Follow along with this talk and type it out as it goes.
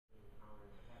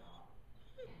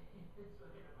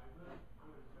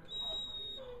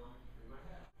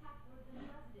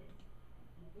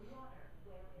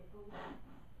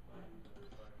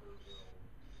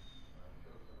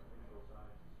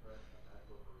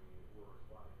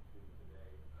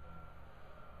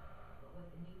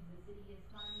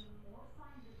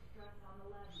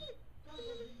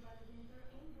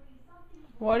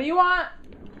What do you want?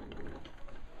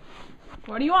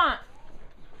 What do you want?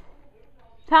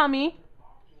 Tell me.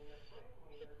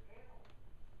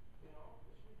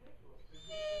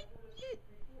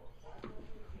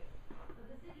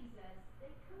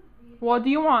 What do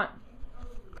you want?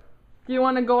 Do you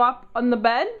want to go up on the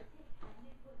bed?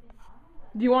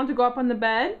 Do you want to go up on the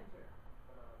bed?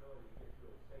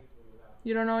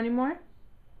 You don't know anymore?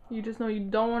 You just know you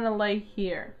don't want to lay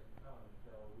here.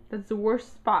 That's the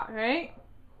worst spot, right?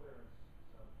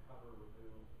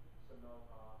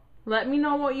 Let me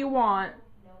know what you want,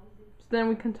 so then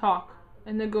we can talk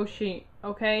and negotiate,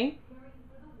 okay?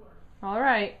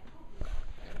 Alright.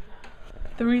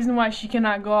 The reason why she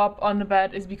cannot go up on the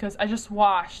bed is because I just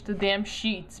washed the damn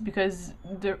sheets because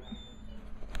they're...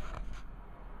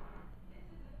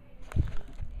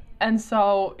 And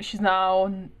so she's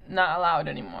now not allowed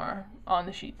anymore on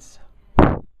the sheets.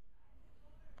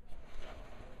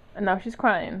 And now she's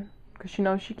crying because she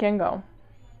knows she can't go.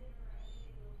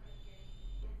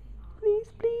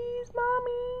 Please, please,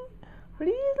 mommy.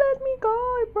 Please let me go.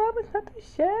 I promise not to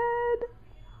shed.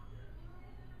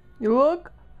 You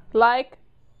look like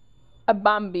a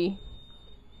Bambi.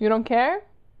 You don't care?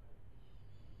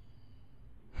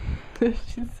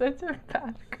 She's such a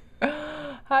bad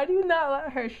girl. How do you not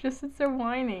let her? She just sits there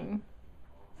whining.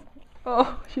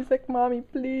 Oh, she's like, mommy,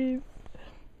 please.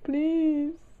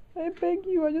 Please. I beg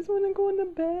you. I just want to go in the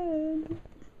bed.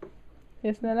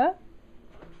 Yes, Nella?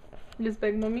 You just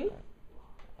beg mommy?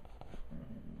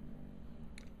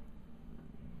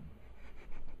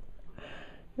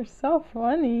 You're so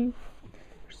funny.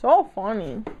 You're so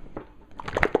funny.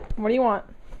 What do you want?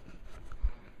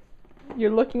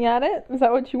 You're looking at it? Is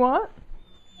that what you want?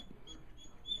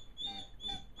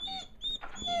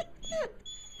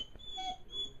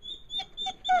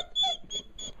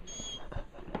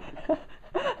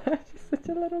 She's such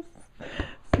a little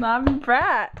snobby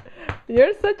brat.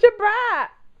 You're such a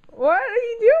brat. What are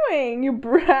you doing, you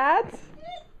brat?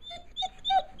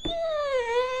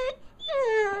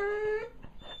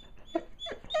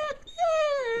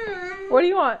 What do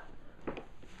you want?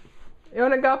 You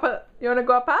wanna go up? You wanna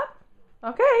go up?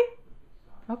 Okay.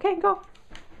 Okay, go.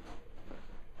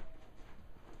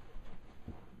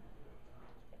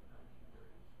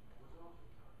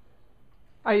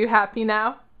 Are you happy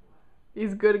now?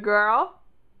 He's good girl.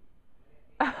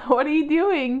 What are you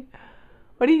doing?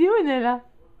 What are you doing, Nella?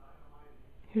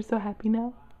 You're so happy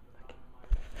now?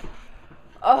 Okay.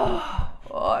 Oh,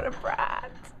 what a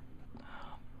brat.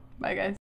 Bye, guys.